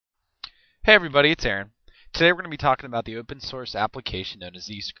Hey everybody, it's Aaron. Today we're going to be talking about the open source application known as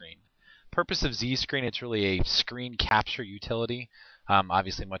ZScreen. Purpose of ZScreen, it's really a screen capture utility,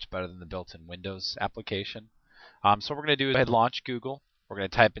 obviously much better than the built-in Windows application. So what we're going to do is go ahead and launch Google. We're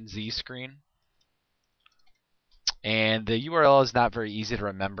going to type in ZScreen. And the URL is not very easy to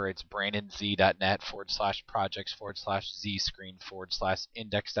remember. It's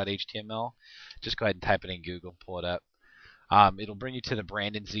brandonz.net/projects/ZScreen/index.html. Just go ahead and type it in Google, pull it up. It'll bring you to the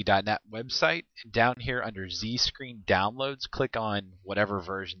brandonz.net website. And down here under ZScreen Downloads, click on whatever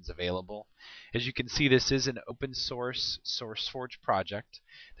version's available. As you can see, this is an open source SourceForge project.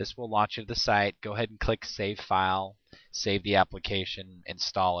 This will launch you to the site. Go ahead and click Save File, save the application,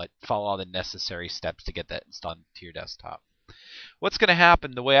 install it. Follow all the necessary steps to get that installed to your desktop. What's going to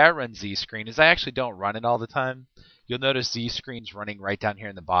happen, the way I run ZScreen, is I actually don't run it all the time. You'll notice ZScreen's running right down here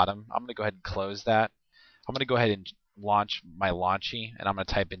in the bottom. I'm going to go ahead and close that. I'm going to go ahead and launch my launchy, and I'm going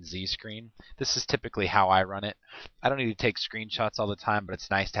to type in ZScreen. This is typically how I run it. I don't need to take screenshots all the time, but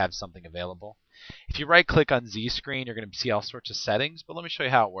it's nice to have something available. If you right click on ZScreen, you're going to see all sorts of settings, but let me show you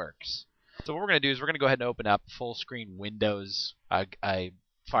how it works. So what we're going to do is we're going to go ahead and open up full screen Windows, a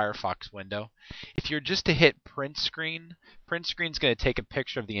Firefox window. If you're just to hit print screen is going to take a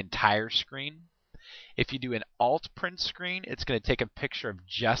picture of the entire screen. If you do an alt print screen, it's going to take a picture of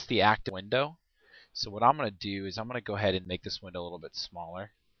just the active window. So what I'm going to do is I'm going to go ahead and make this window a little bit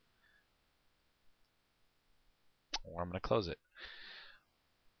smaller. Or I'm going to close it.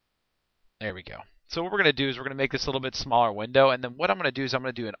 There we go. So what we're going to do is we're going to make this a little bit smaller window, and then what I'm going to do is I'm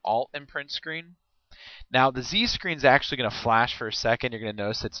going to do an alt and print screen. Now the Z screen is actually going to flash for a second. You're going to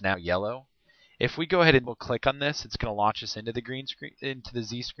notice it's now yellow. If we go ahead and we'll click on this, it's going to launch us into the green screen, into the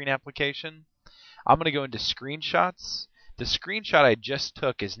Z screen application. I'm going to go into screenshots. The screenshot I just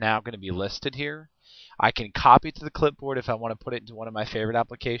took is now going to be listed here. I can copy it to the clipboard if I want to put it into one of my favorite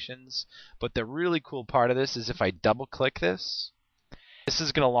applications. But the really cool part of this is if I double click this, this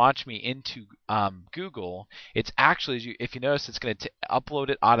is going to launch me into Google. It's actually, if you notice, it's going to upload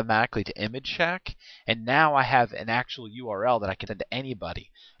it automatically to ImageShack. And now I have an actual URL that I can send to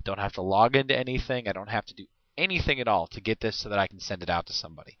anybody. I don't have to log into anything. I don't have to do anything at all to get this so that I can send it out to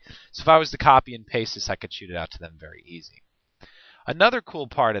somebody. So if I was to copy and paste this, I could shoot it out to them very easy. Another cool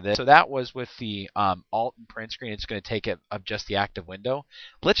part of this, so that was with the alt and print screen, it's going to take it of just the active window.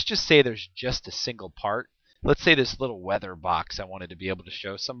 Let's just say there's just a single part. Let's say this little weather box I wanted to be able to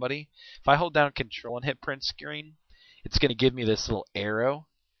show somebody. If I hold down Control and hit print screen, it's going to give me this little arrow.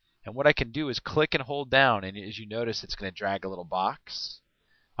 And what I can do is click and hold down, and as you notice, it's going to drag a little box.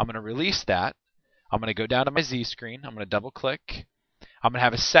 I'm going to release that. I'm going to go down to my Z screen. I'm going to double click. I'm going to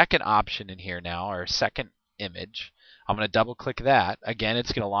have a second option in here now, or a second image. I'm going to double click that. Again,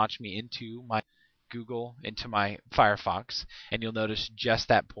 it's going to launch me into my Google, into my Firefox, and you'll notice just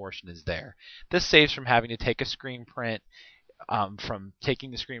that portion is there. This saves from having to take a screen print, from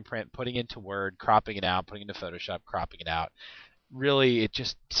taking the screen print, putting it into Word, cropping it out, putting it into Photoshop, cropping it out. Really, it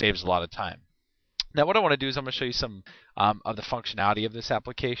just saves a lot of time. Now what I want to do is I'm going to show you some of the functionality of this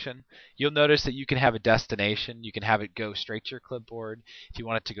application. You'll notice that you can have a destination. You can have it go straight to your clipboard. If you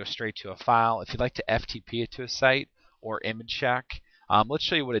want it to go straight to a file, if you'd like to FTP it to a site or ImageShack, let's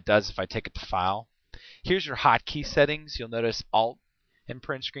show you what it does if I take it to file. Here's your hotkey settings. You'll notice Alt and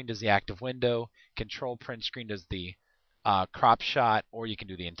print screen does the active window. Control print screen does the crop shot, or you can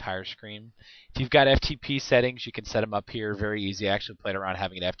do the entire screen. If you've got FTP settings, you can set them up here. Very easy. I actually played around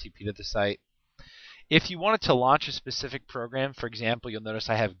having an FTP to the site. If you wanted to launch a specific program, for example, you'll notice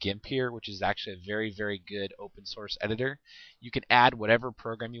I have GIMP here, which is actually a very, very good open source editor. You can add whatever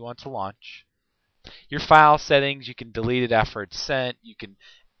program you want to launch. Your file settings, you can delete it after it's sent. You can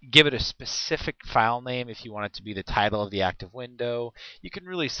give it a specific file name if you want it to be the title of the active window. You can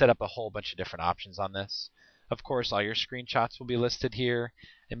really set up a whole bunch of different options on this. Of course, all your screenshots will be listed here,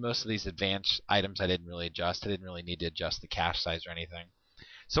 and most of these advanced items I didn't really adjust. I didn't really need to adjust the cache size or anything.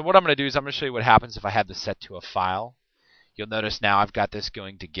 So what I'm going to do is I'm going to show you what happens if I have this set to a file. You'll notice now I've got this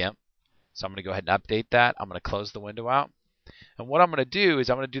going to GIMP. So I'm going to go ahead and update that. I'm going to close the window out. And what I'm going to do is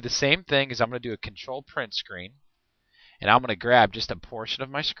I'm going to do the same thing as I'm going to do a control print screen. And I'm going to grab just a portion of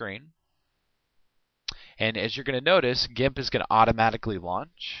my screen. And as you're going to notice, GIMP is going to automatically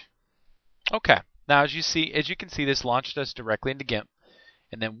launch. Okay. Now as you can see, this launched us directly into GIMP.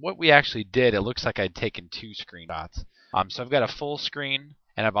 And then what we actually did, it looks like I'd taken two screenshots. So I've got a full screen,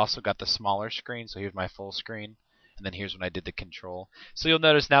 and I've also got the smaller screen. So here's my full screen. And then here's when I did the control. So you'll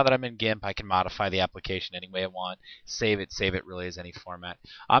notice now that I'm in GIMP, I can modify the application any way I want. Save it really as any format.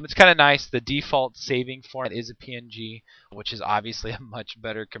 It's kind of nice. The default saving format is a PNG, which is obviously a much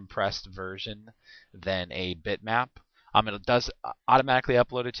better compressed version than a bitmap. It does automatically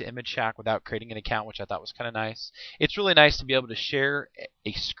upload it to Image Shack without creating an account, which I thought was kind of nice. It's really nice to be able to share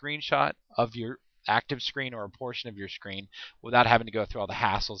a screenshot of your active screen or a portion of your screen without having to go through all the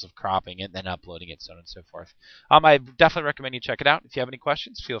hassles of cropping it and then uploading it, so on and so forth. I definitely recommend you check it out. If you have any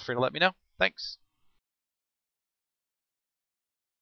questions, feel free to let me know. Thanks.